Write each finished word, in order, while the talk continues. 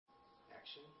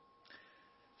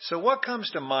So what comes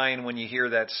to mind when you hear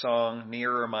that song,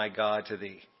 Nearer My God to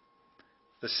Thee?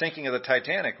 The sinking of the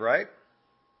Titanic, right?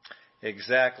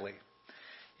 Exactly.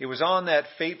 It was on that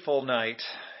fateful night,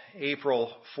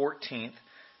 April 14th,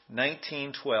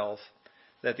 1912,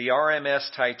 that the RMS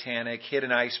Titanic hit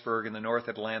an iceberg in the North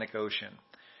Atlantic Ocean.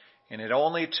 And it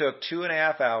only took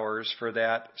 2.5 hours for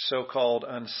that so-called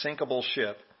unsinkable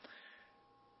ship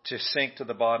to sink to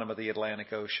the bottom of the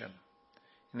Atlantic Ocean.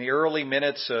 In the early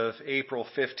minutes of April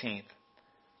 15th,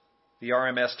 the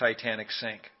RMS Titanic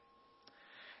sank.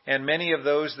 And many of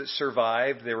those that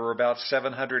survived, there were about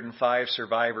 705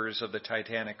 survivors of the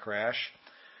Titanic crash.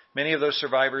 Many of those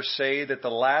survivors say that the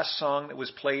last song that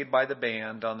was played by the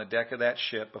band on the deck of that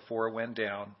ship before it went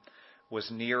down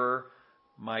was Nearer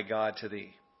My God to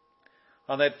Thee.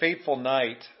 On that fateful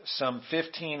night, some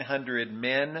 1,500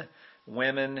 men,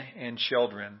 women, and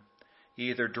children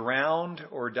either drowned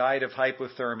or died of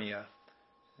hypothermia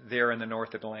there in the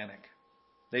North Atlantic.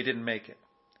 They didn't make it.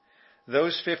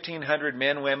 Those 1,500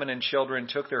 men, women, and children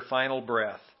took their final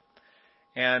breath.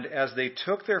 And as they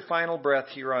took their final breath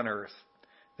here on earth,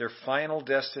 their final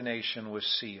destination was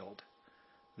sealed.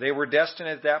 They were destined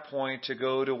at that point to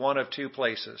go to one of two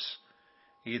places,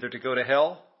 either to go to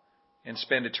hell and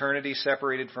spend eternity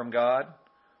separated from God,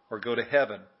 or go to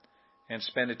heaven and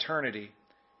spend eternity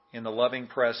in the loving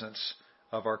presence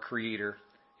of our Creator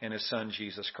and His Son,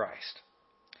 Jesus Christ.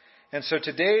 And so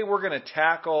today we're going to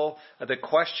tackle the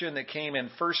question that came in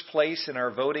first place in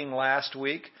our voting last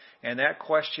week, and that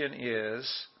question is,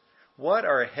 what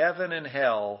are heaven and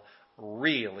hell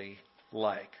really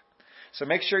like? So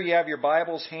make sure you have your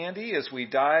Bibles handy as we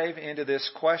dive into this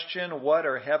question, what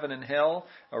are heaven and hell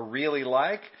really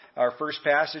like? Our first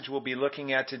passage we'll be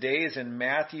looking at today is in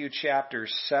Matthew chapter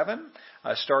 7,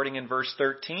 starting in verse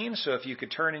 13. So if you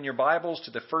could turn in your Bibles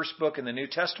to the first book in the New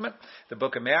Testament, the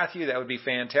book of Matthew, that would be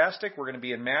fantastic. We're going to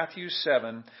be in Matthew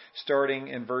 7, starting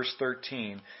in verse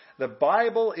 13. The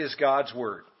Bible is God's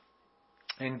Word,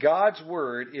 and God's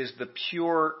Word is the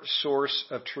pure source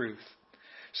of truth.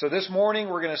 So this morning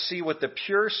we're going to see what the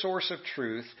pure source of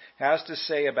truth has to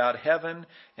say about heaven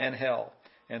and hell.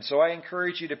 And so I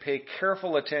encourage you to pay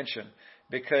careful attention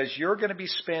because you're going to be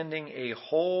spending a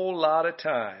whole lot of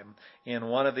time in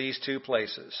one of these two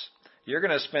places. You're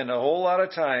going to spend a whole lot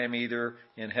of time either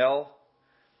in hell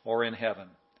or in heaven.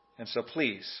 And so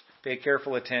please pay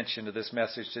careful attention to this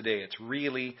message today. It's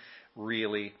really,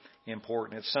 really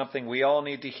important. It's something we all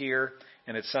need to hear,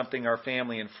 and it's something our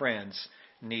family and friends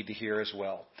need to hear as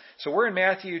well. So we're in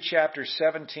Matthew chapter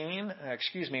 7,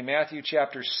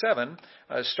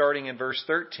 starting in verse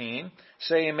 13.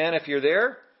 Say amen if you're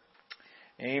there.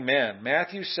 Amen.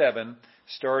 Matthew 7,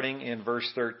 starting in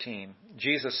verse 13.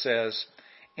 Jesus says,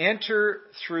 "Enter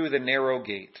through the narrow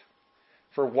gate,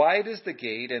 for wide is the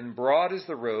gate and broad is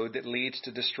the road that leads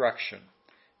to destruction,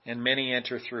 and many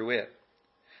enter through it.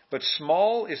 But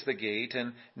small is the gate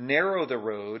and narrow the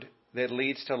road that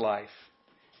leads to life,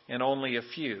 and only a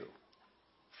few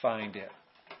find it."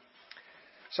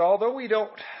 So although we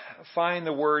don't find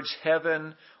the words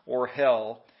heaven or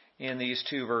hell in these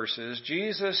two verses,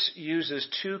 Jesus uses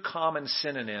two common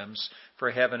synonyms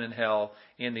for heaven and hell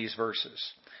in these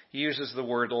verses. He uses the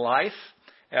word life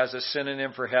as a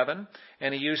synonym for heaven,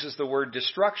 and he uses the word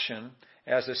destruction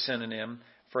as a synonym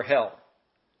for hell.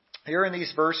 Here in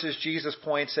these verses, Jesus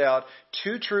points out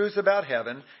two truths about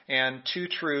heaven and two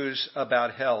truths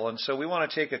about hell. And so we want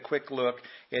to take a quick look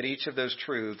at each of those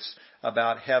truths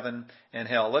about heaven and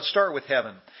hell. Let's start with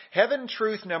heaven. Heaven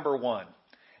truth number one.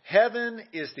 Heaven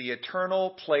is the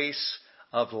eternal place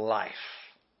of life.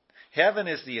 Heaven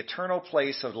is the eternal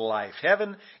place of life.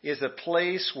 Heaven is a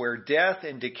place where death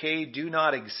and decay do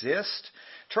not exist.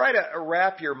 Try to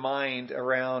wrap your mind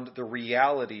around the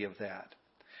reality of that.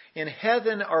 In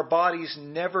heaven, our bodies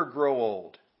never grow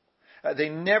old. They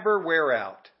never wear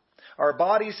out. Our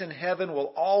bodies in heaven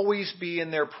will always be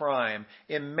in their prime.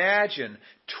 Imagine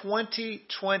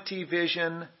 20/20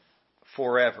 vision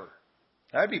forever.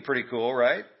 That'd be pretty cool,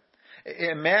 right?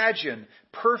 Imagine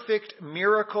perfect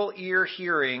miracle ear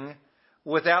hearing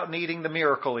without needing the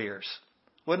miracle ears.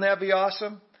 Wouldn't that be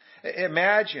awesome?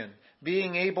 Imagine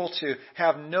being able to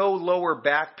have no lower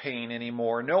back pain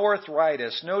anymore, no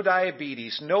arthritis, no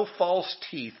diabetes, no false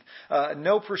teeth,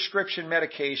 no prescription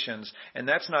medications. And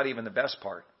that's not even the best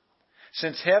part.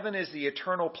 Since heaven is the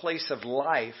eternal place of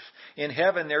life, in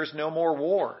heaven there's no more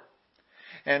war.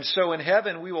 And so in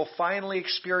heaven we will finally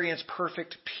experience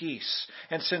perfect peace.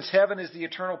 And since heaven is the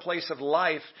eternal place of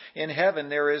life, in heaven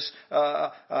there is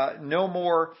no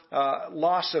more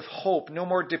loss of hope, no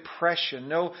more depression,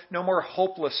 no more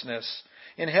hopelessness.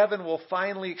 In heaven, we'll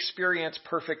finally experience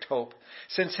perfect hope.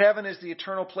 Since heaven is the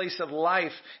eternal place of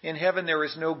life, in heaven there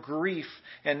is no grief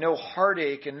and no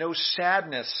heartache and no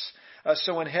sadness.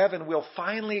 So in heaven, we'll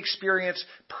finally experience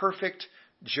perfect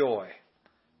joy.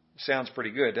 Sounds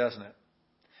pretty good, doesn't it?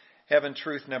 Heaven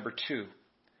truth number 2.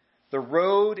 The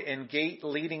road and gate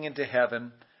leading into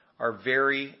heaven are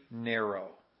very narrow,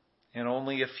 and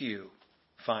only a few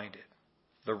find it.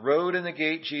 The road and the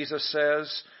gate, Jesus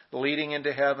says, leading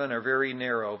into heaven are very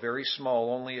narrow, very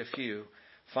small, only a few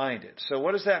find it. So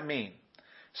what does that mean?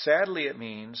 Sadly, it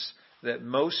means that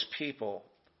most people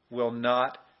will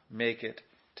not make it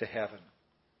to heaven.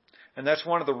 And that's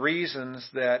one of the reasons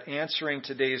that answering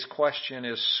today's question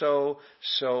is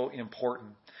so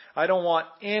important. I don't want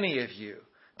any of you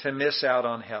to miss out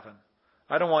on heaven.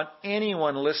 I don't want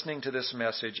anyone listening to this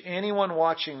message, anyone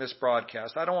watching this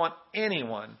broadcast, I don't want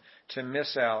anyone to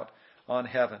miss out on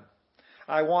heaven.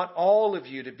 I want all of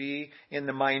you to be in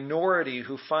the minority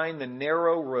who find the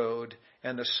narrow road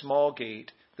and the small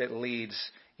gate that leads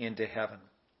into heaven.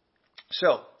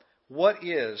 So, what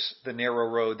is the narrow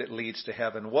road that leads to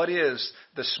heaven? What is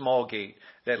the small gate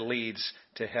that leads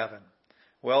to heaven?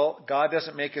 Well, God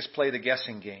doesn't make us play the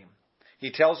guessing game.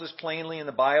 He tells us plainly in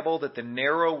the Bible that the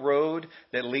narrow road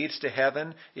that leads to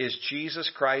heaven is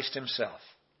Jesus Christ himself.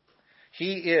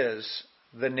 He is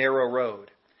the narrow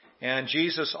road. And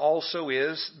Jesus also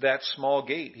is that small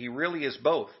gate. He really is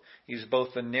both. He's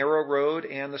both the narrow road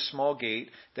and the small gate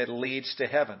that leads to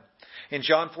heaven. In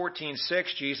John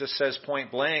 14:6, Jesus says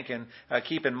point blank, and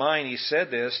keep in mind he said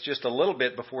this just a little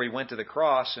bit before he went to the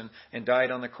cross and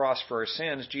died on the cross for our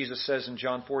sins. Jesus says in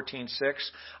John 14:6,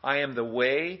 I am the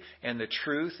way and the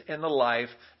truth and the life.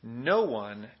 No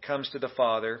one comes to the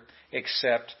Father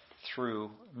except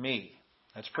through me.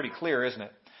 That's pretty clear, isn't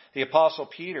it? The Apostle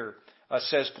Peter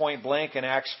says point blank in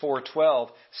Acts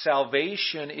 4:12,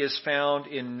 salvation is found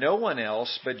in no one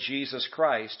else but Jesus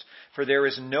Christ, for there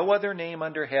is no other name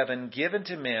under heaven given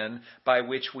to men by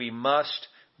which we must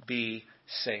be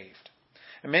saved.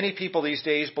 And many people these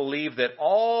days believe that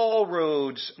all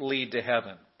roads lead to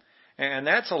heaven. And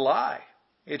that's a lie.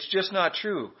 It's just not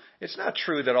true. It's not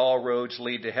true that all roads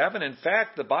lead to heaven. In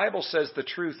fact, the Bible says the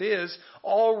truth is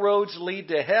all roads lead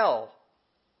to hell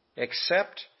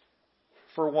except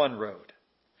for one road.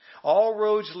 All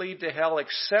roads lead to hell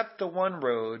except the one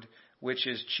road, which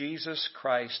is Jesus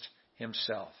Christ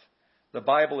himself. The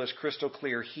Bible is crystal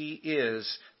clear. He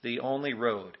is the only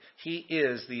road. He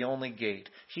is the only gate.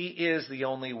 He is the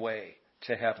only way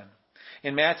to heaven.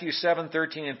 In Matthew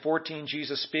 7:13 and 14,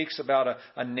 Jesus speaks about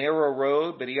a narrow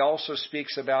road, but he also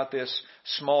speaks about this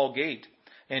small gate.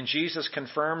 And Jesus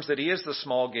confirms that he is the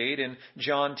small gate in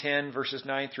John 10, verses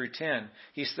 9 through 10.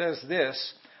 He says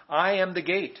this, I am the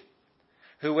gate.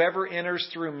 Whoever enters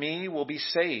through me will be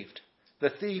saved. The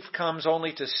thief comes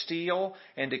only to steal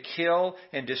and to kill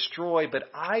and destroy, but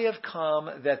I have come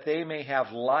that they may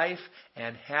have life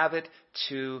and have it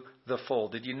to the full.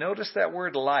 Did you notice that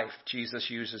word life Jesus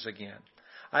uses again?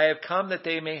 I have come that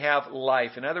they may have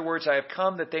life. In other words, I have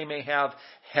come that they may have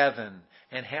heaven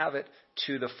and have it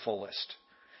to the fullest.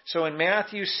 So in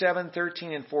Matthew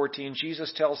 7:13 and 14,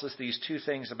 Jesus tells us these two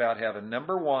things about heaven.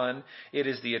 Number one, it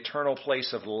is the eternal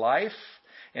place of life.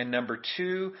 And number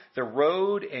two, the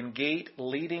road and gate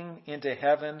leading into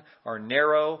heaven are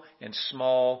narrow and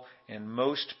small, and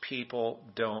most people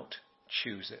don't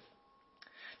choose it.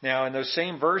 Now, in those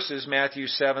same verses, Matthew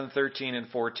 7:13 and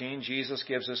 14, Jesus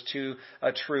gives us two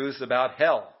truths about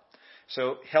hell.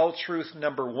 So hell truth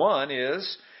number one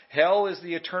is, hell is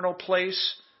the eternal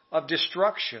place of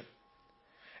destruction.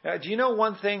 Do you know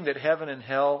one thing that heaven and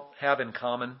hell have in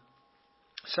common?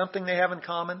 Something they have in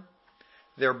common?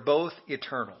 They're both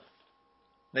eternal.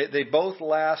 They both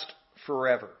last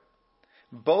forever.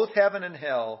 Both heaven and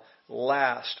hell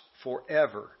last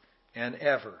forever and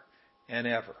ever and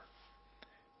ever.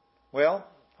 Well,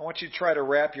 I want you to try to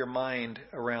wrap your mind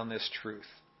around this truth.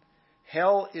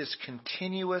 Hell is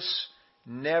continuous,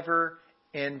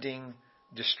 never-ending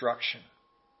destruction.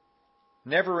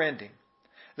 Never ending.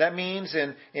 That means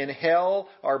in hell,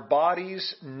 our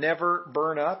bodies never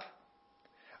burn up.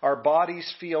 Our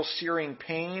bodies feel searing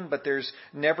pain, but there's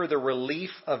never the relief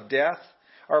of death.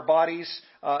 Our bodies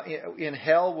in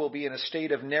hell will be in a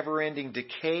state of never-ending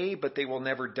decay, but they will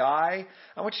never die.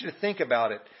 I want you to think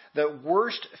about it. The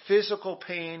worst physical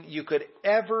pain you could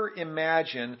ever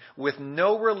imagine with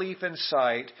no relief in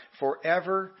sight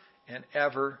forever and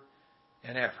ever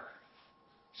and ever.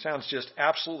 Sounds just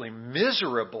absolutely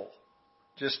miserable.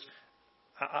 Just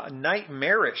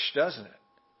nightmarish, doesn't it?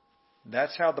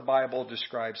 That's how the Bible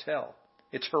describes hell.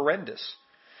 It's horrendous.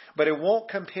 But it won't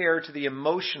compare to the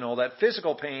emotional, that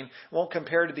physical pain won't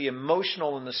compare to the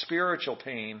emotional and the spiritual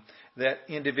pain that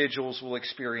individuals will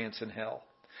experience in hell.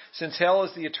 Since hell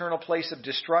is the eternal place of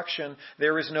destruction,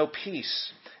 there is no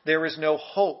peace. There is no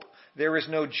hope. There is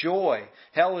no joy.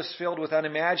 Hell is filled with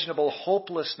unimaginable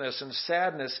hopelessness and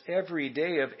sadness every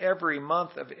day of every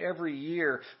month of every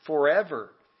year forever.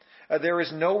 There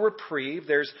is no reprieve.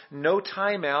 There's no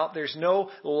time out. There's no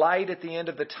light at the end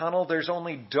of the tunnel. There's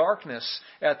only darkness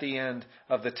at the end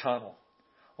of the tunnel.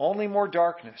 Only more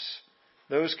darkness.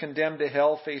 Those condemned to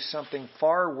hell face something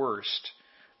far worse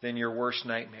than your worst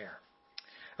nightmare.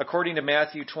 According to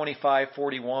Matthew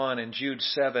 25:41 and Jude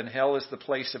 7, hell is the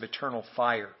place of eternal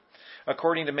fire.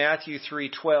 According to Matthew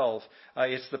 3:12,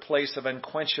 it's the place of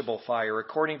unquenchable fire.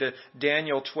 According to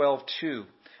Daniel 12:2,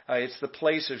 it's the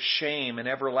place of shame and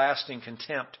everlasting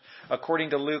contempt. According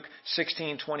to Luke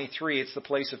 16:23, it's the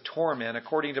place of torment.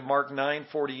 According to Mark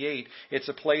 9:48, it's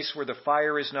a place where the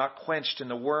fire is not quenched and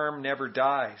the worm never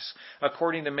dies.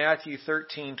 According to Matthew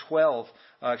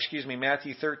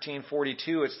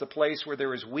 13:42, it's the place where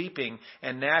there is weeping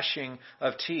and gnashing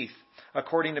of teeth.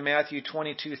 According to Matthew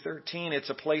 22:13, it's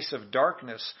a place of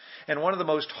darkness. And one of the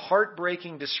most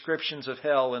heartbreaking descriptions of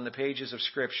hell in the pages of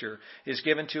Scripture is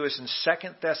given to us in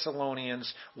 2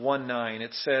 Thessalonians 1:9.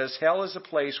 It says, hell is a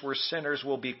place where sinners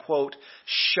will be, quote,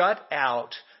 shut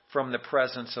out from the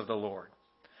presence of the Lord.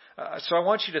 So I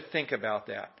want you to think about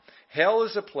that. Hell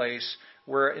is a place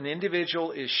where an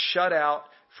individual is shut out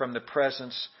from the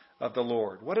presence of the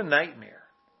Lord. What a nightmare.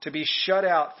 To be shut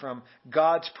out from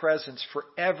God's presence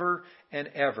forever and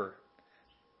ever.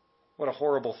 What a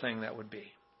horrible thing that would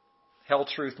be. Hell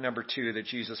truth number 2 that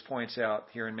Jesus points out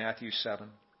here in Matthew 7.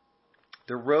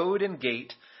 The road and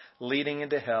gate leading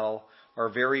into hell are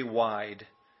very wide,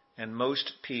 and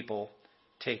most people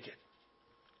take it.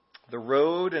 The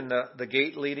road and the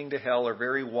gate leading to hell are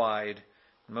very wide,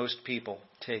 and most people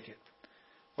take it.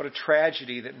 What a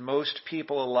tragedy that most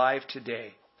people alive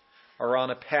today are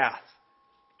on a path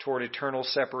toward eternal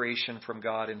separation from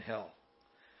God in hell.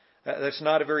 That's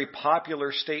not a very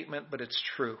popular statement, but it's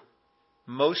true.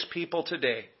 Most people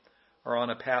today are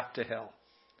on a path to hell.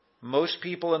 Most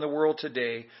people in the world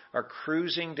today are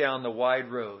cruising down the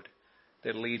wide road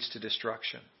that leads to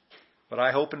destruction. But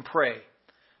I hope and pray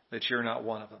that you're not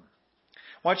one of them.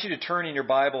 I want you to turn in your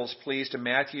Bibles, please, to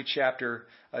Matthew chapter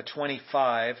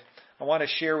 25. I want to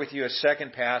share with you a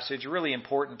second passage, a really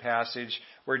important passage,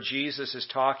 where Jesus is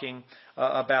talking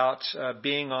about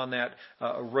being on that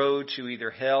road to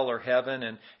either hell or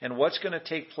heaven and what's going to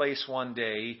take place one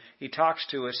day. He talks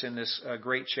to us in this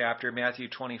great chapter, Matthew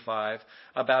 25,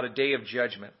 about a day of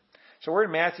judgment. So we're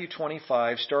in Matthew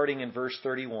 25, starting in verse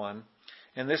 31,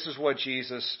 and this is what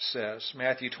Jesus says.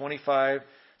 Matthew 25,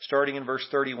 starting in verse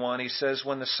 31, he says,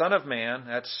 when the Son of Man,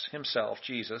 that's himself,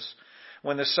 Jesus,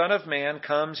 when the Son of Man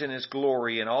comes in his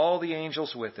glory and all the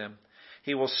angels with him,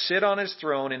 he will sit on his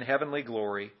throne in heavenly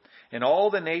glory, and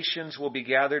all the nations will be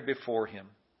gathered before him.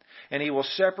 And he will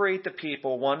separate the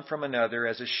people one from another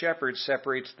as a shepherd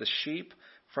separates the sheep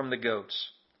from the goats.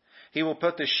 He will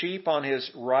put the sheep on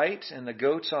his right and the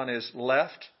goats on his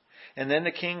left. And then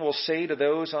the king will say to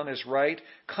those on his right,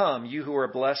 come, you who are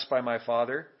blessed by my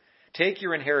Father, take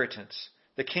your inheritance,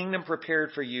 the kingdom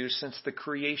prepared for you since the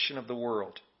creation of the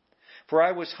world. For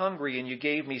I was hungry, and you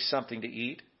gave me something to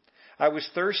eat. I was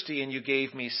thirsty, and you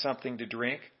gave me something to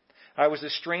drink. I was a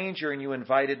stranger, and you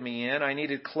invited me in. I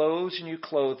needed clothes, and you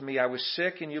clothed me. I was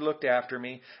sick, and you looked after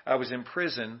me. I was in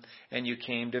prison, and you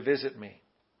came to visit me.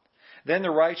 Then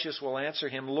the righteous will answer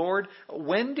him, Lord,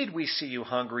 when did we see you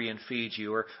hungry and feed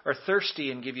you, or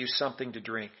thirsty and give you something to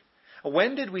drink?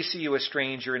 When did we see you a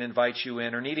stranger and invite you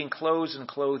in, or needing clothes and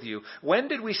clothe you? When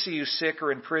did we see you sick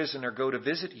or in prison or go to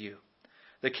visit you?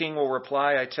 The king will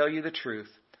reply, I tell you the truth.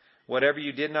 Whatever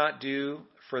you did not do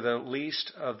for the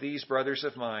least of these brothers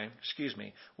of mine,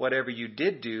 whatever you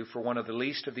did do for one of the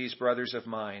least of these brothers of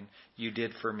mine, you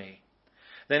did for me.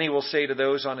 Then he will say to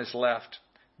those on his left,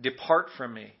 depart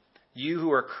from me, you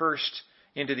who are cursed,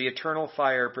 into the eternal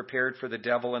fire prepared for the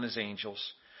devil and his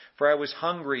angels. For I was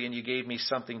hungry and you gave me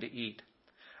something to eat.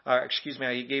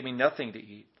 You gave me nothing to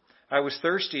eat. I was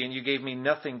thirsty and you gave me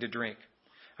nothing to drink.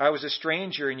 I was a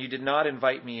stranger and you did not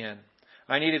invite me in.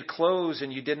 I needed clothes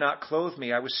and you did not clothe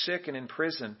me. I was sick and in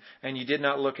prison and you did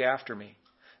not look after me.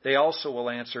 They also will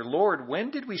answer, Lord, when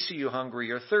did we see you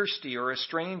hungry or thirsty or a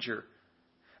stranger?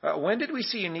 When did we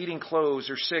see you needing clothes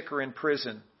or sick or in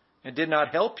prison and did not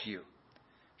help you?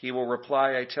 He will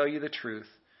reply, I tell you the truth.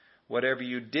 Whatever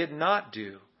you did not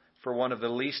do for one of the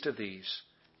least of these,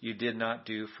 you did not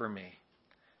do for me.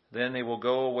 Then they will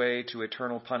go away to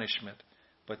eternal punishment,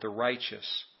 but the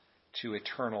righteous to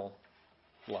eternal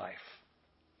life.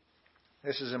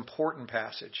 This is an important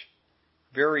passage.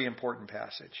 Very important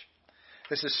passage.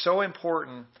 This is so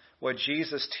important what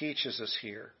Jesus teaches us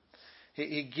here.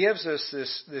 He gives us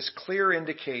this clear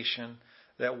indication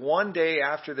that one day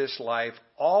after this life,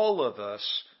 all of us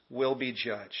will be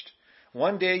judged.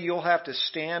 One day you'll have to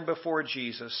stand before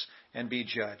Jesus and be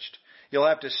judged. You'll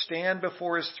have to stand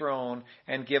before His throne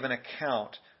and give an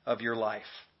account of your life.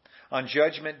 On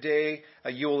Judgment Day,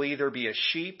 you will either be a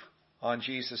sheep on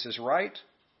Jesus' right,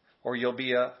 or you'll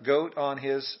be a goat on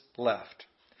His left.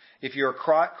 If you're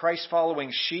a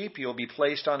Christ-following sheep, you'll be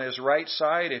placed on His right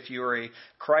side. If you're a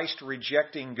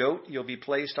Christ-rejecting goat, you'll be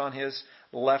placed on His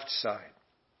left side.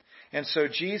 And so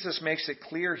Jesus makes it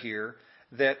clear here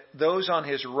that those on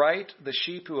His right, the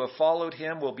sheep who have followed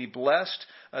Him, will be blessed.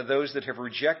 Those that have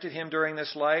rejected Him during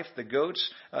this life, the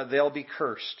goats, they'll be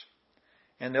cursed.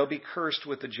 And they'll be cursed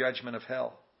with the judgment of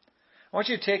hell. I want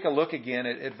you to take a look again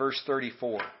at verse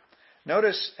 34.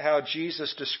 Notice how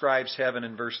Jesus describes heaven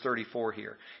in verse 34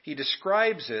 here. He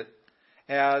describes it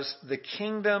as the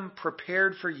kingdom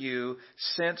prepared for you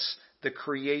since the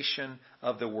creation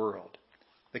of the world.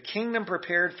 The kingdom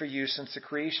prepared for you since the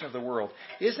creation of the world.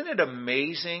 Isn't it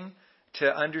amazing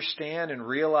to understand and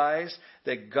realize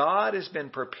that God has been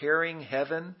preparing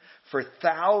heaven for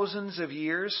thousands of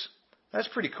years? That's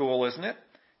pretty cool, isn't it?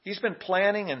 He's been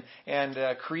planning and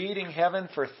creating heaven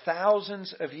for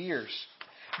thousands of years.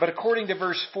 But according to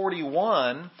verse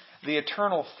 41, the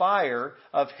eternal fire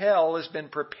of hell has been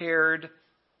prepared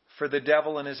for the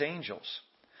devil and his angels.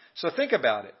 So think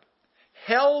about it.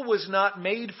 Hell was not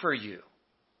made for you.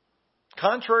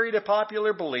 Contrary to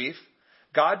popular belief,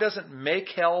 God doesn't make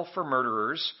hell for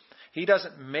murderers. He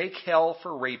doesn't make hell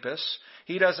for rapists.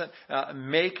 He doesn't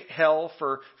make hell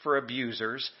for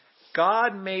abusers.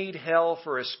 God made hell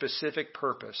for a specific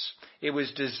purpose. It was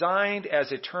designed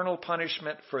as eternal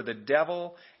punishment for the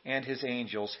devil and his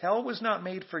angels. Hell was not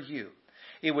made for you.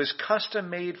 It was custom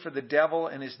made for the devil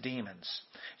and his demons.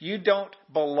 You don't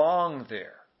belong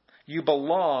there. You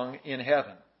belong in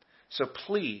heaven. So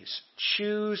please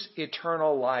choose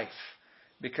eternal life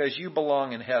because you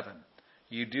belong in heaven.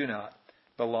 You do not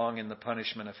belong in the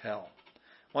punishment of hell.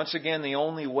 Once again, the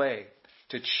only way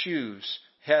to choose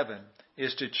heaven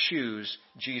is to choose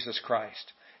Jesus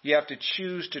Christ. You have to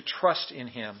choose to trust in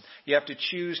Him. You have to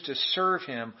choose to serve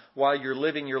Him while you're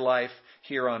living your life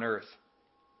here on earth.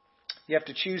 You have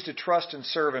to choose to trust and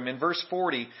serve Him. In verse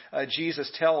 40,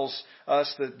 Jesus tells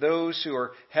us that those who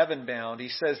are heaven-bound, He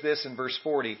says this in verse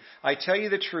 40, I tell you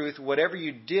the truth, whatever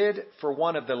you did for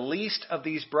one of the least of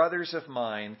these brothers of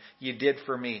mine, you did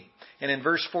for me. And in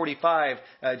verse 45,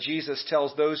 Jesus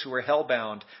tells those who are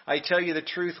hell-bound, I tell you the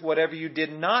truth, whatever you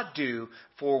did not do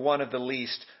for one of the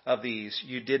least of these,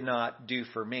 you did not do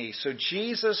for me. So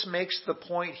Jesus makes the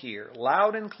point here,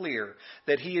 loud and clear,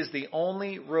 that He is the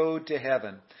only road to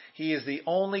heaven. He is the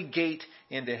only gate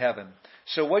into heaven.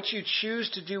 So what you choose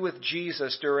to do with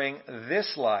Jesus during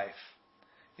this life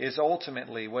is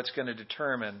ultimately what's going to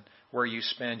determine where you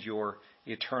spend your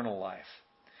eternal life.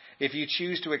 If you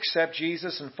choose to accept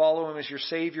Jesus and follow Him as your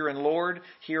Savior and Lord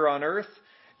here on earth,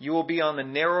 you will be on the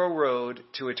narrow road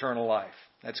to eternal life.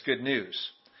 That's good news.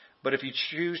 But if you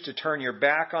choose to turn your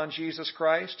back on Jesus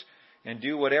Christ and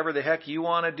do whatever the heck you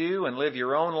want to do and live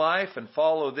your own life and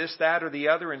follow this, that, or the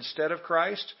other instead of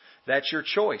Christ, that's your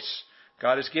choice.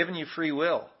 God has given you free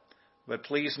will. But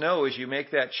please know, as you make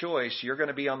that choice, you're going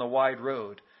to be on the wide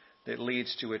road that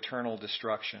leads to eternal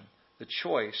destruction. The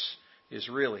choice is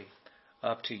really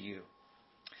up to you.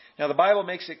 Now, the Bible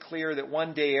makes it clear that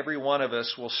one day every one of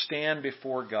us will stand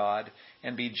before God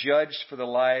and be judged for the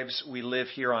lives we live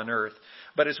here on earth.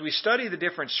 But as we study the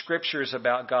different scriptures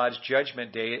about God's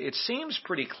judgment day, it seems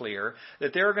pretty clear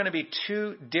that there are going to be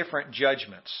two different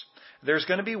judgments. There's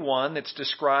going to be one that's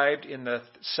described in the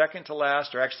second to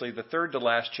last, or actually the third to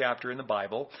last chapter in the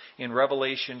Bible, in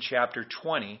Revelation chapter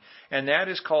 20, and that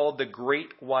is called the Great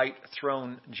White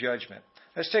Throne Judgment.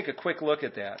 Let's take a quick look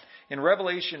at that. In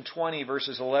Revelation 20,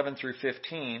 verses 11 through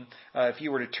 15, if you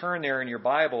were to turn there in your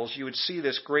Bibles, you would see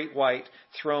this great white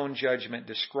throne judgment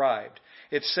described.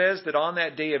 It says that on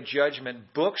that day of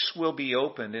judgment, books will be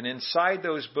opened, and inside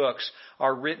those books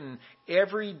are written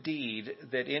every deed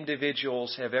that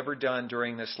individuals have ever done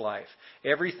during this life.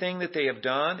 Everything that they have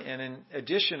done, and in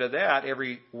addition to that,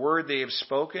 every word they have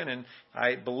spoken, and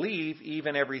I believe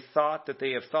even every thought that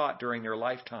they have thought during their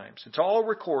lifetimes. It's all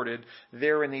recorded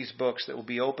there in these books that will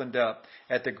be opened up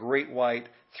at the Great White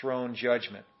Throne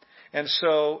Judgment. And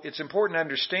so it's important to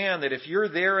understand that if you're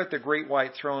there at the Great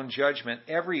White Throne Judgment,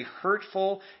 every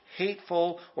hurtful,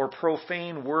 hateful, or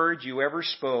profane word you ever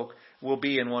spoke will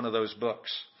be in one of those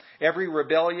books. Every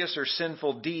rebellious or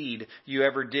sinful deed you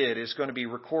ever did is going to be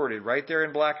recorded right there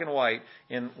in black and white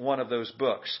in one of those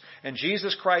books. And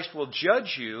Jesus Christ will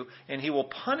judge you, and He will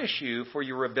punish you for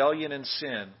your rebellion and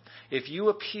sin. If you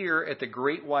appear at the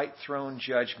great white throne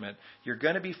judgment, you're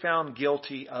going to be found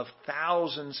guilty of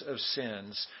thousands of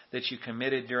sins that you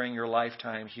committed during your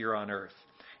lifetime here on earth.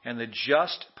 And the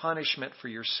just punishment for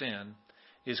your sin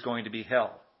is going to be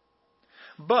hell.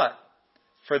 But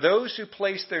for those who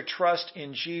place their trust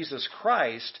in Jesus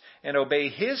Christ and obey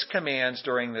His commands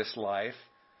during this life,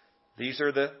 these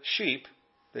are the sheep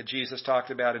that Jesus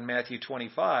talked about in Matthew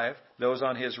 25, those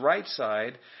on His right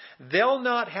side, they'll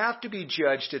not have to be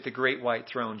judged at the great white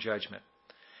throne judgment.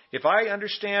 If I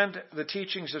understand the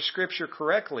teachings of Scripture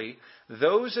correctly,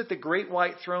 those at the great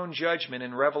white throne judgment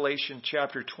in Revelation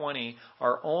chapter 20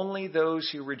 are only those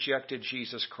who rejected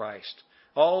Jesus Christ.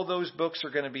 All those books are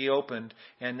going to be opened,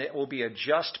 and it will be a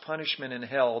just punishment in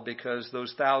hell because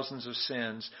those thousands of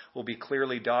sins will be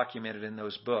clearly documented in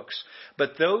those books.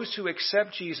 But those who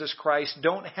accept Jesus Christ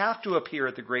don't have to appear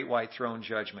at the great white throne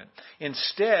judgment.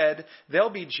 Instead, they'll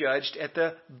be judged at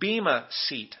the Bema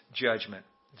seat judgment.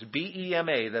 It's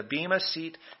B-E-M-A, the Bema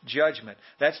seat judgment.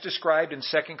 That's described in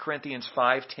 2 Corinthians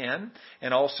 5:10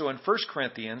 and also in 1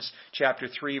 Corinthians chapter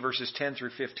 3 verses 10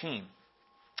 through 15.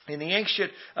 In the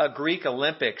ancient Greek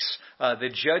Olympics,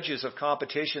 the judges of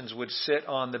competitions would sit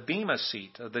on the Bema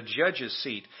seat, the judge's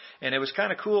seat. And it was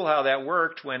kind of cool how that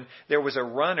worked when there was a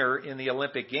runner in the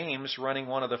Olympic Games running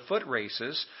one of the foot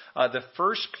races. The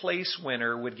first place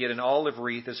winner would get an olive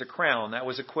wreath as a crown. That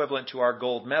was equivalent to our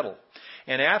gold medal.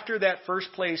 And after that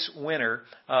first place winner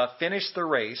finished the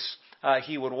race,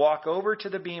 he would walk over to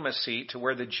the Bema seat to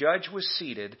where the judge was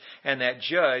seated, and that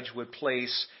judge would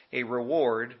place a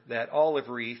reward, that olive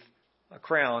wreath, a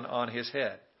crown, on his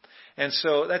head. And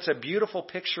so that's a beautiful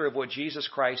picture of what Jesus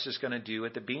Christ is going to do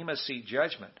at the Bema seat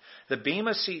judgment. The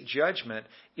Bema seat judgment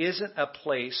isn't a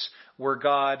place where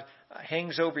God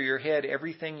hangs over your head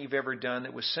everything you've ever done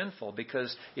that was sinful.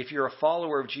 Because if you're a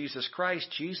follower of Jesus Christ,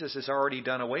 Jesus has already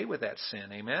done away with that sin.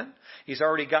 Amen? He's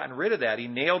already gotten rid of that. He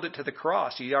nailed it to the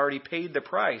cross. He already paid the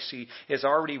price. He has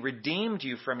already redeemed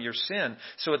you from your sin.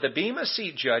 So at the Bema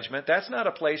seat judgment, that's not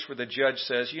a place where the judge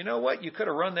says, you know what, you could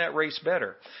have run that race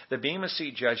better. The Bema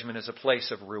seat judgment is a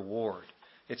place of reward.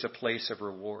 It's a place of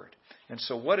reward. And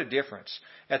so what a difference.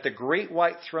 At the great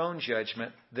white throne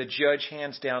judgment, the judge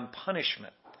hands down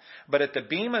punishment. But at the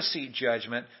Bema seat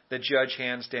judgment, the judge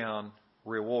hands down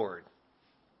reward.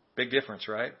 Big difference,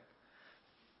 right?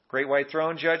 Great white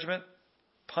throne judgment,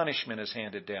 punishment is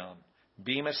handed down.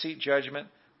 Bema seat judgment,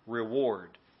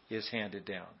 reward is handed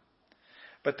down.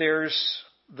 But there's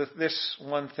this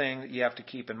one thing that you have to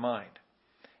keep in mind.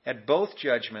 At both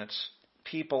judgments,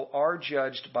 people are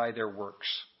judged by their works.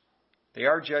 They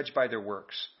are judged by their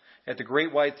works. At the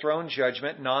great white throne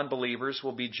judgment, non-believers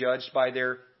will be judged by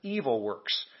their evil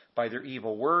works, by their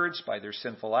evil words, by their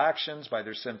sinful actions, by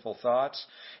their sinful thoughts.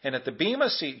 And at the Bema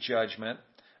seat judgment,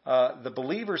 the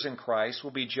believers in Christ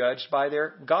will be judged by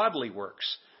their godly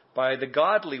works, by the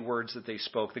godly words that they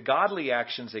spoke, the godly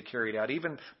actions they carried out,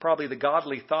 even probably the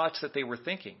godly thoughts that they were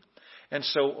thinking. And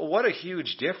so what a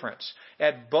huge difference.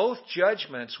 At both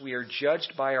judgments, we are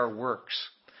judged by our works.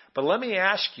 But let me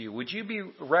ask you, would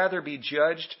you rather be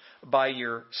judged by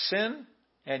your sin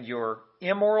and your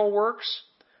immoral works,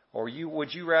 or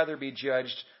would you rather be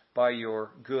judged by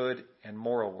your good and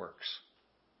moral works?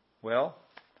 Well,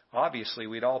 obviously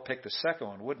we'd all pick the second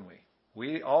one, wouldn't we?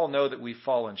 We all know that we've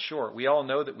fallen short. We all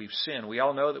know that we've sinned. We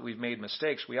all know that we've made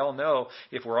mistakes. We all know,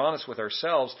 if we're honest with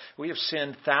ourselves, we have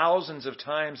sinned thousands of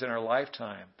times in our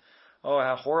lifetime. Oh,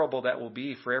 how horrible that will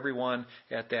be for everyone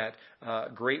at that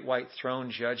great white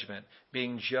throne judgment,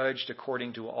 being judged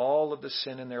according to all of the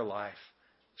sin in their life,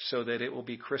 so that it will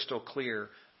be crystal clear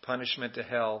punishment to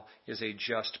hell is a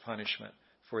just punishment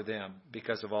for them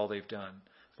because of all they've done.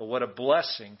 But what a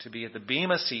blessing to be at the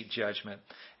Bema seat judgment,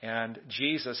 and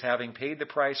Jesus, having paid the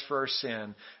price for our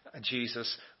sin,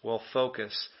 Jesus will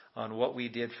focus on what we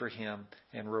did for Him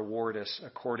and reward us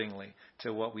accordingly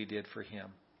to what we did for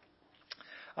Him.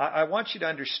 I want you to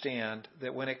understand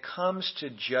that when it comes to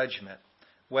judgment,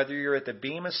 whether you're at the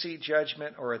Bema seat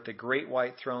judgment or at the great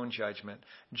white throne judgment,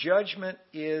 judgment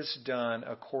is done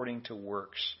according to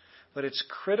works. But it's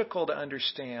critical to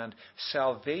understand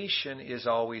salvation is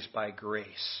always by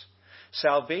grace.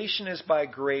 Salvation is by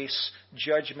grace,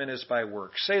 judgment is by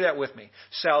works. Say that with me.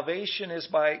 Salvation is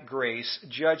by grace,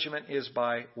 judgment is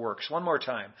by works. One more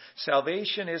time.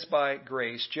 Salvation is by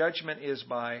grace, judgment is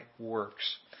by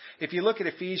works. If you look at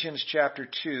Ephesians chapter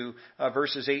 2,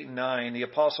 verses 8 and 9, the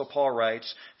Apostle Paul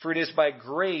writes, "For it is by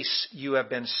grace you have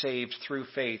been saved through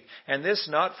faith, and this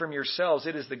not from yourselves,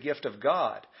 it is the gift of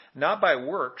God, not by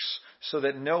works, so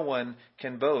that no one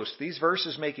can boast." These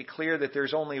verses make it clear that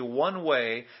there's only one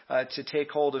way to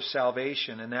take hold of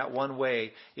salvation, and that one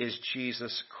way is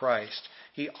Jesus Christ.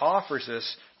 He offers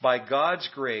us, by God's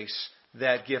grace,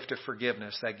 that gift of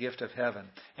forgiveness, that gift of heaven.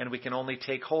 And we can only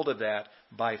take hold of that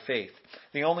by faith.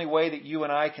 The only way that you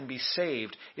and I can be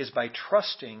saved is by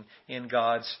trusting in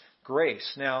God's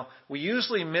grace. Now, we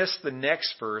usually miss the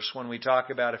next verse when we talk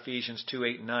about Ephesians 2,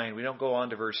 8, and 9. We don't go on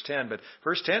to verse 10, but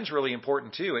verse 10 is really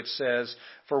important too. It says,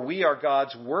 "For we are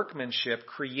God's workmanship,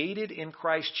 created in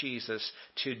Christ Jesus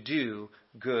to do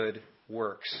good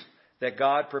works," that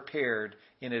God prepared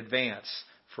in advance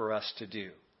for us to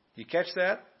do. You catch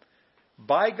that?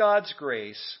 By God's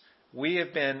grace, we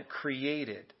have been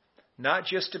created, not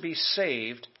just to be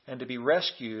saved and to be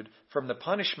rescued from the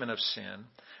punishment of sin,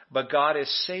 but God has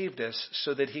saved us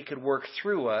so that He could work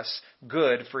through us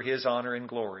good for His honor and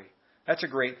glory. That's a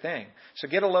great thing. So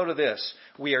get a load of this.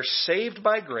 We are saved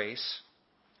by grace.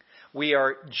 We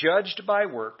are judged by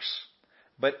works,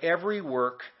 but every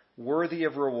work worthy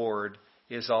of reward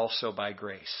is also by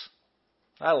grace.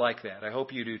 I like that. I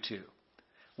hope you do too.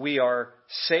 We are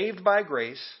saved by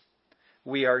grace.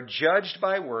 We are judged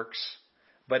by works,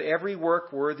 but every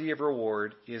work worthy of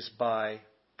reward is by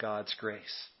God's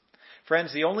grace.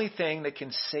 Friends, the only thing that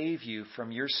can save you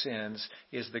from your sins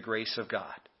is the grace of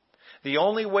God. The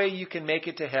only way you can make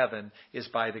it to heaven is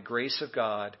by the grace of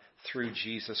God through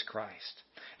Jesus Christ.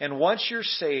 And once you're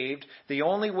saved, the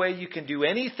only way you can do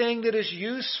anything that is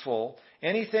useful,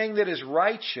 anything that is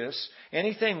righteous,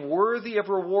 anything worthy of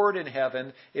reward in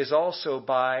heaven is also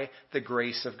by the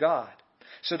grace of God.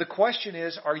 So the question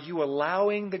is, are you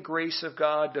allowing the grace of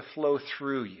God to flow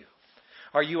through you?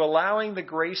 Are you allowing the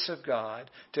grace of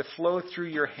God to flow through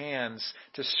your hands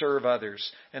to serve others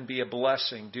and be a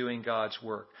blessing doing God's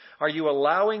work? Are you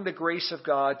allowing the grace of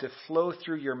God to flow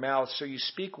through your mouth so you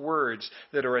speak words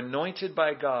that are anointed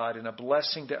by God and a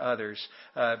blessing to others,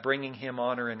 bringing Him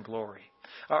honor and glory?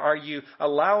 Are you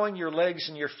allowing your legs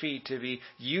and your feet to be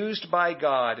used by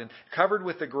God and covered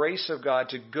with the grace of God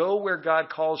to go where God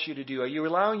calls you to do? Are you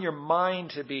allowing your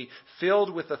mind to be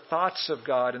filled with the thoughts of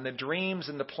God and the dreams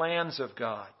and the plans of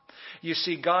God? You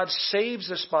see, God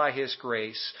saves us by His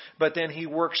grace, but then He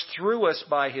works through us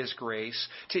by His grace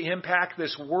to impact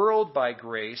this world by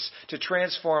grace, to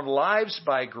transform lives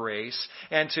by grace,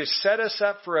 and to set us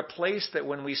up for a place that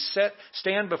when we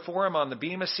stand before Him on the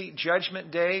Bema Seat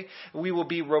Judgment Day, we will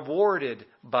be rewarded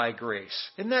by grace.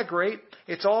 Isn't that great?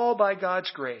 It's all by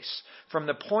God's grace. From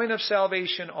the point of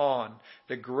salvation on,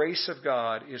 the grace of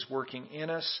God is working in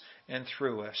us and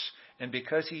through us. And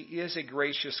because He is a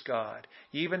gracious God,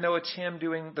 even though it's Him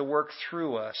doing the work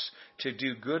through us to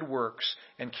do good works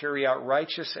and carry out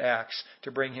righteous acts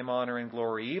to bring Him honor and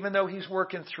glory, even though He's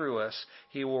working through us,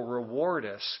 He will reward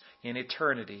us in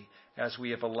eternity as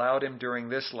we have allowed Him during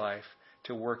this life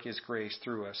to work His grace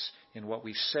through us in what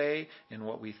we say, in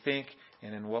what we think,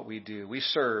 and in what we do. We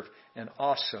serve an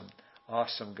awesome,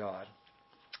 awesome God.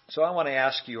 So I want to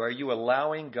ask you, are you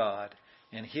allowing God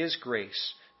and His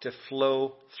grace to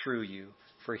flow through you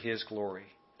for His glory?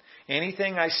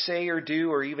 Anything I say or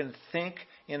do or even think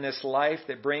in this life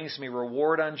that brings me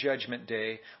reward on Judgment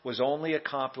Day was only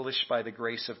accomplished by the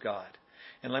grace of God.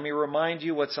 And let me remind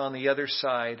you what's on the other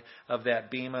side of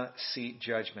that Bema Seat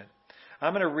judgment.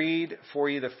 I'm going to read for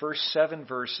you the first 7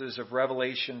 verses of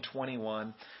Revelation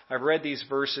 21. I've read these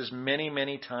verses many,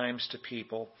 many times to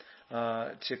people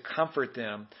to comfort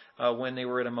them when they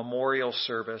were at a memorial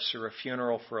service or a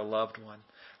funeral for a loved one.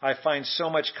 I find so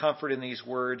much comfort in these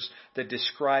words that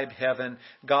describe heaven.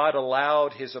 God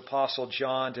allowed His Apostle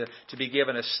John to be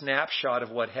given a snapshot of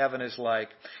what heaven is like.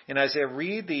 And as I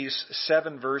read these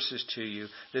 7 verses to you,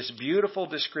 this beautiful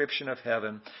description of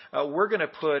heaven, we're going to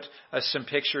put some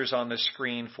pictures on the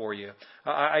screen for you.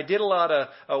 I did a lot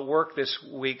of work this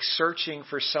week searching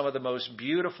for some of the most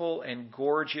beautiful and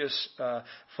gorgeous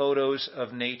photos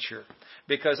of nature,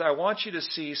 because I want you to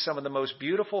see some of the most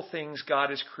beautiful things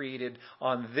God has created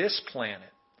on this planet,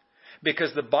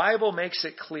 because the Bible makes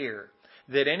it clear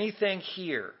that anything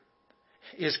here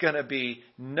is going to be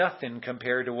nothing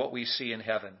compared to what we see in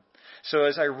heaven. So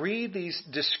as I read these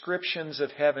descriptions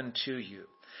of heaven to you,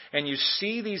 and you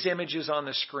see these images on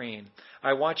the screen,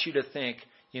 I want you to think,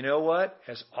 you know what?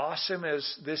 As awesome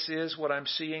as this is, what I'm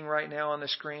seeing right now on the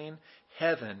screen,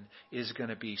 heaven is going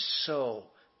to be so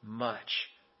much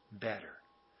better.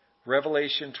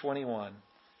 Revelation 21,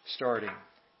 starting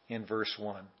in verse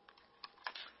 1.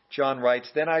 John writes,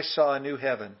 "Then I saw a new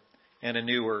heaven and a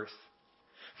new earth.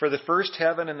 For the first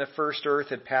heaven and the first earth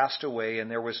had passed away,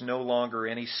 and there was no longer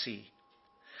any sea.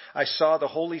 I saw the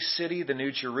holy city, the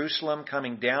new Jerusalem,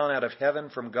 coming down out of heaven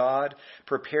from God,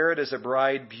 prepared as a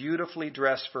bride beautifully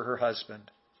dressed for her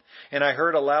husband. And I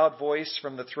heard a loud voice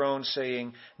from the throne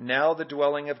saying, "Now the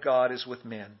dwelling of God is with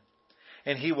men,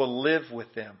 and he will live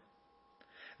with them.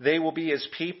 They will be his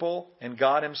people, and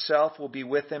God himself will be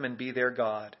with them and be their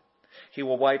God. He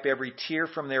will wipe every tear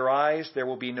from their eyes. There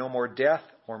will be no more death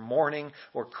or mourning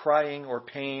or crying or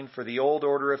pain, for the old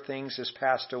order of things has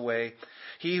passed away."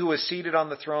 He who is seated on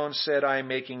the throne said, "I am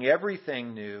making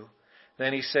everything new."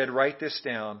 Then he said, "Write this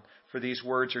down, for these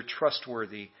words are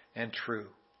trustworthy and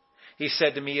true." He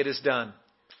said to me, "It is done.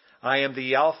 I am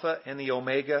the Alpha and the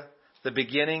Omega, the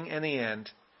beginning and the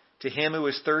end. To him who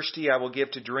is thirsty I will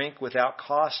give to drink without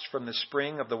cost from the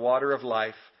spring of the water of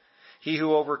life. He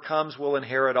who overcomes will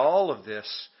inherit all of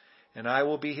this, and I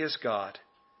will be his God,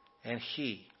 and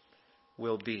he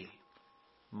will be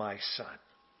my son."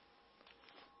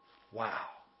 Wow.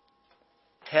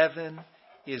 Heaven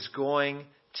is going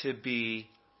to be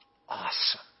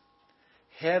awesome.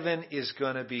 Heaven is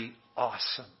going to be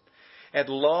awesome. At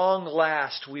long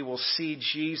last, we will see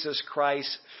Jesus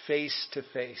Christ face to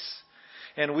face.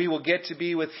 And we will get to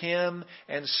be with him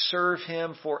and serve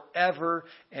him forever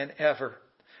and ever.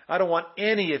 I don't want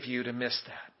any of you to miss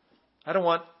that. I don't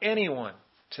want anyone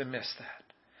to miss that.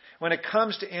 When it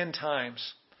comes to end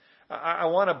times, I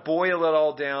want to boil it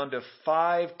all down to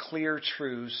 5 clear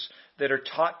truths that are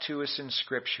taught to us in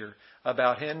Scripture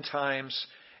about end times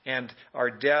and our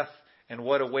death and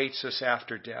what awaits us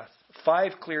after death.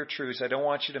 5 clear truths. I don't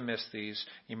want you to miss these.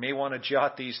 You may want to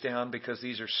jot these down because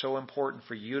these are so important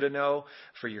for you to know,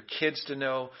 for your kids to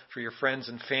know, for your friends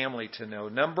and family to know.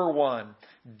 Number 1,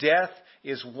 death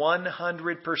is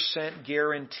 100%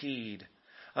 guaranteed.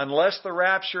 Unless the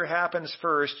rapture happens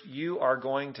first, you are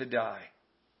going to die.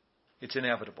 It's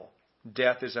inevitable.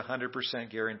 Death is 100%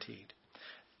 guaranteed.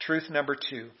 Truth number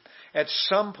 2, at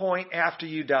some point after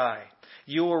you die,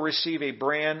 you will receive a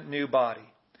brand new body.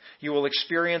 You will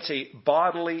experience a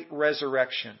bodily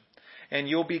resurrection, and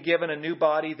you'll be given a new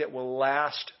body that will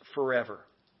last forever.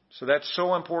 So that's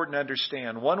so important to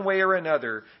understand. One way or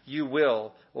another, you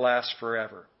will last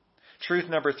forever. Truth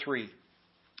number 3,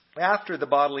 after the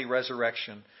bodily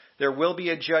resurrection, there will be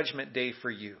a judgment day for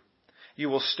you. You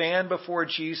will stand before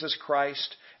Jesus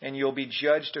Christ, and you'll be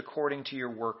judged according to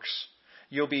your works.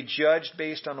 You'll be judged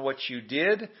based on what you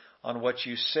did, on what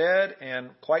you said, and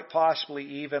quite possibly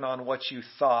even on what you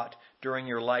thought during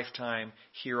your lifetime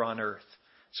here on earth.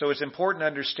 So it's important to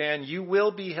understand you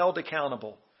will be held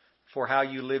accountable for how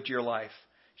you lived your life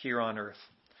here on earth.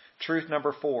 Truth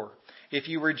number 4, if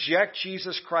you reject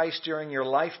Jesus Christ during your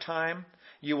lifetime,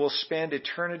 you will spend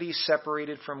eternity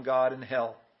separated from God in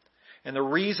hell. And the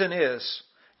reason is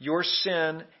your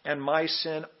sin and my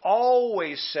sin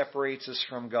always separates us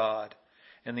from God.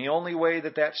 And the only way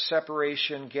that that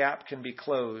separation gap can be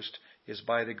closed is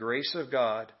by the grace of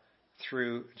God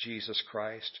through Jesus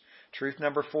Christ. Truth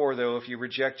number 4, though, if you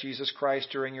reject Jesus Christ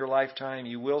during your lifetime,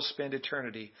 you will spend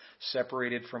eternity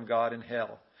separated from God in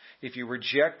hell. If you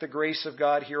reject the grace of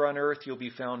God here on earth, you'll be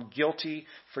found guilty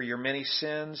for your many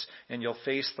sins, and you'll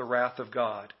face the wrath of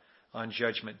God on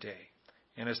Judgment Day.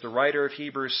 And as the writer of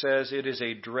Hebrews says, it is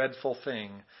a dreadful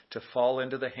thing to fall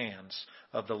into the hands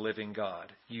of the living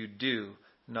God. You do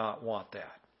not want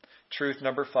that. Truth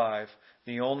number 5,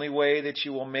 the only way that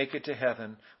you will make it to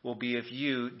heaven will be if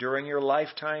you, during your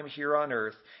lifetime here on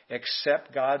earth,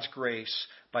 accept God's grace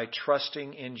by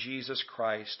trusting in Jesus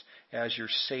Christ as your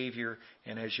Savior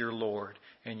and as your Lord,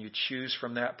 and you choose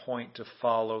from that point to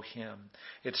follow Him.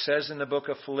 It says in the book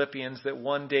of Philippians that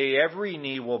one day every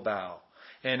knee will bow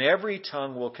and every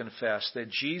tongue will confess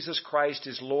that Jesus Christ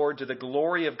is Lord to the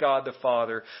glory of God the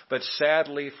Father. But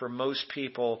sadly for most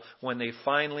people, when they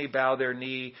finally bow their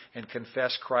knee and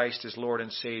confess Christ as Lord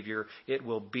and Savior, it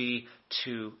will be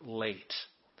too late.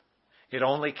 It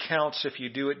only counts if you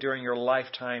do it during your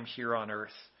lifetime here on earth.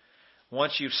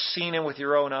 Once you've seen Him with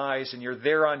your own eyes and you're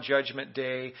there on Judgment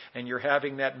Day and you're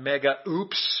having that mega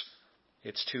oops,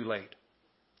 it's too late.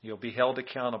 You'll be held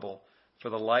accountable for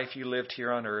the life you lived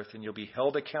here on earth, and you'll be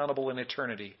held accountable in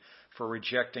eternity for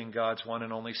rejecting God's one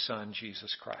and only Son,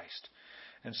 Jesus Christ.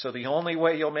 And so the only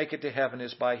way you'll make it to heaven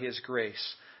is by His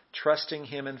grace, trusting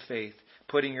Him in faith,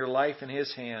 putting your life in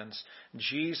His hands.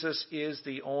 Jesus is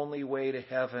the only way to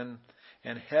heaven,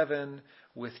 and heaven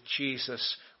with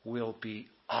Jesus will be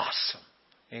awesome.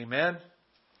 Amen?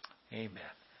 Amen.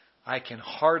 I can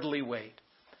hardly wait,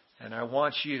 and I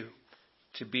want you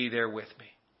to be there with me.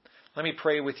 Let me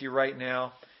pray with you right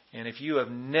now. And if you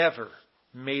have never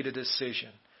made a decision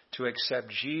to to accept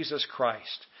Jesus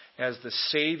Christ as the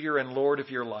Savior and Lord of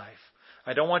your life.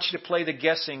 I don't want you to play the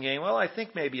guessing game. Well, I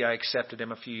think maybe I accepted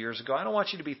Him a few years ago. I don't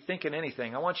want you to be thinking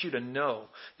anything. I want you to know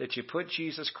that you put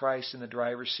Jesus Christ in the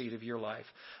driver's seat of your life.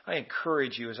 I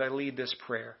encourage you as I lead this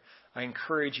prayer. I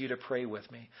encourage you to pray with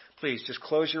me. Please just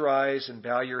close your eyes and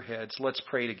bow your heads. Let's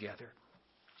pray together.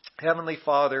 Heavenly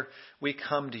Father, we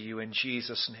come to you in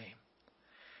Jesus' name.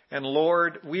 And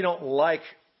Lord, we don't like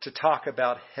to talk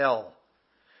about hell.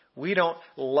 We don't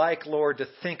like, Lord, to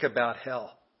think about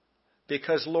hell.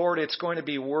 Because, Lord, it's going to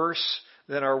be worse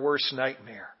than our worst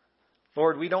nightmare.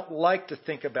 Lord, we don't like to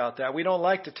think about that. We don't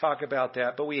like to talk about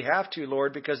that. But we have to,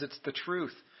 Lord, because it's the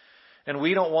truth. And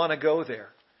we don't want to go there.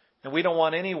 And we don't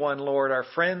want anyone, Lord, our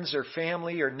friends or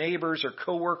family or neighbors or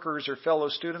coworkers or fellow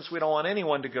students, we don't want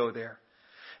anyone to go there.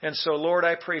 And so, Lord,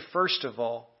 I pray first of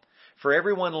all, for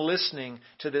everyone listening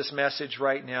to this message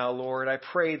right now, Lord, I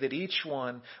pray that each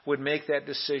one would make that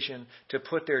decision to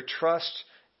put their trust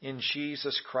in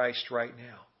Jesus Christ right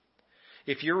now.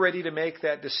 If you're ready to make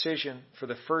that decision for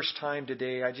the first time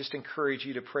today, I just encourage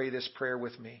you to pray this prayer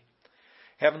with me.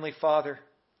 Heavenly Father,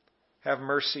 have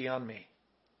mercy on me.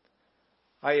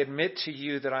 I admit to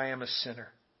you that I am a sinner.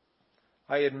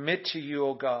 I admit to you,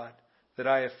 O God, that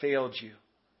I have failed you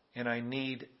and I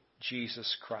need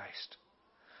Jesus Christ.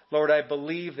 Lord, I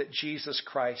believe that Jesus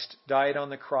Christ died on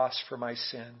the cross for my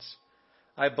sins.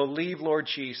 I believe, Lord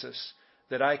Jesus,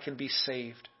 that I can be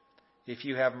saved if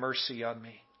you have mercy on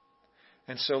me.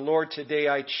 And so, Lord, today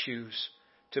I choose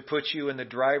to put you in the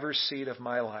driver's seat of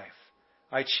my life.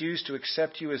 I choose to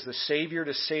accept you as the Savior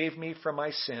to save me from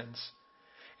my sins.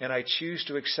 And I choose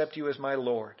to accept you as my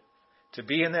Lord, to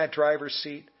be in that driver's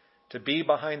seat, to be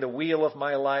behind the wheel of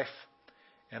my life.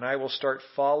 And I will start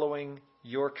following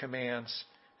your commands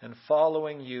and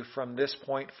following you from this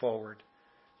point forward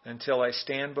until I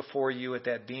stand before you at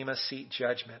that Bema Seat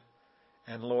judgment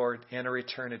and, Lord, enter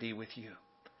eternity with you.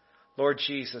 Lord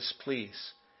Jesus,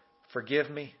 please forgive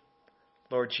me.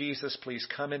 Lord Jesus, please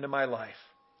come into my life.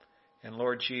 And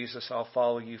Lord Jesus, I'll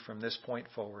follow you from this point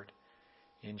forward.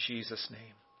 In Jesus'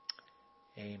 name,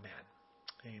 amen.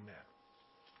 Amen.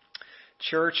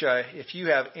 Church, if you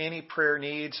have any prayer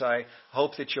needs, I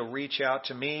hope that you'll reach out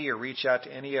to me or reach out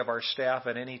to any of our staff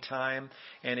at any time.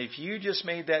 And if you just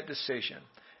made that decision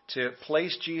to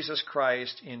place Jesus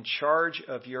Christ in charge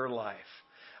of your life,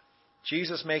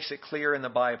 Jesus makes it clear in the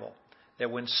Bible that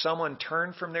when someone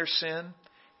turned from their sin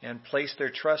and placed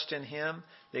their trust in Him,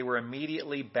 they were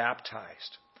immediately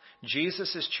baptized.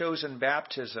 Jesus has chosen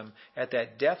baptism as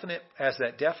that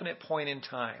definite point in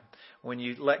time when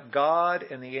you let God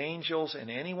and the angels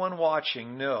and anyone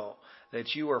watching know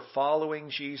that you are following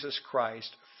Jesus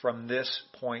Christ from this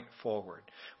point forward.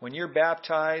 When you're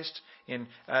baptized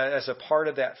as a part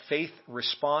of that faith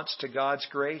response to God's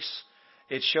grace,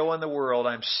 it's showing the world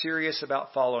I'm serious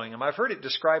about following Him. I've heard it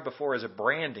described before as a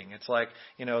branding. It's like,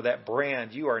 that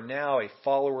brand. You are now a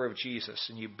follower of Jesus,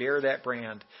 and you bear that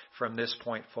brand from this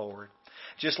point forward.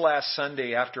 Just last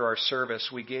Sunday after our service,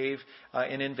 we gave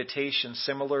an invitation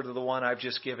similar to the one I've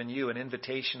just given you, an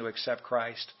invitation to accept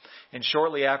Christ. And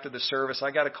shortly after the service,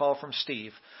 I got a call from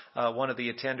Steve, one of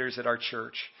the attenders at our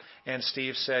church. And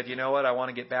Steve said, you know what, I want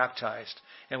to get baptized.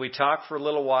 And we talked for a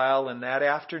little while, and that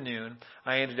afternoon,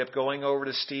 I ended up going over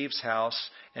to Steve's house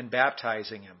and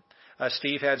baptizing him.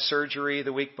 Steve had surgery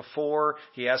the week before.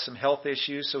 He has some health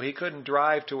issues, so he couldn't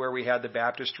drive to where we had the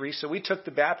baptistry. So we took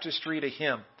the baptistry to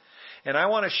him. And I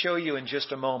want to show you in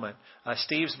just a moment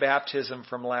Steve's baptism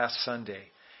from last Sunday.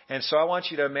 And so I want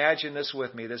you to imagine this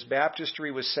with me. This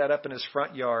baptistry was set up in his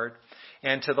front yard.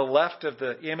 And to the left of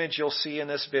the image you'll see in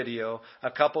this video,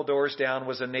 a couple doors down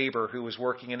was a neighbor who was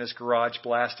working in his garage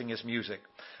blasting his music.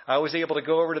 I was able to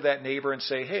go over to that neighbor and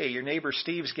say, hey, your neighbor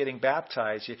Steve's getting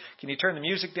baptized. Can you turn the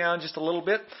music down just a little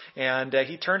bit? And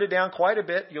he turned it down quite a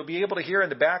bit. You'll be able to hear in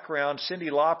the background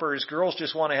Cyndi Lauper's Girls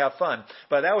Just Want to Have Fun.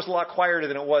 But that was a lot quieter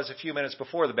than it was a few minutes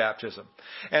before the baptism.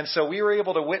 And so we were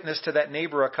able to witness to that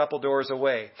neighbor a couple doors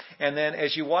away. And then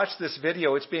as you watch this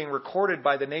video, it's being recorded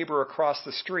by the neighbor across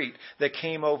the street that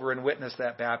came over and witnessed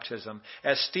that baptism.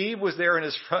 As Steve was there in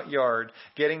his front yard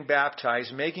getting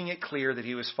baptized, making it clear that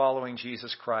he was following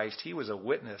Jesus Christ, he was a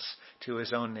witness to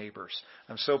his own neighbors.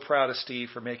 I'm so proud of Steve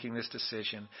for making this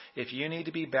decision. If you need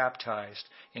to be baptized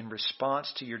in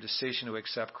response to your decision to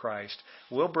accept Christ,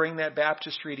 we'll bring that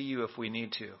baptistry to you if we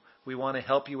need to. We want to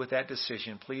help you with that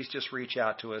decision. Please just reach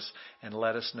out to us and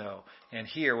let us know. And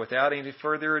here, without any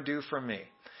further ado from me,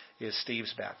 is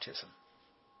Steve's baptism.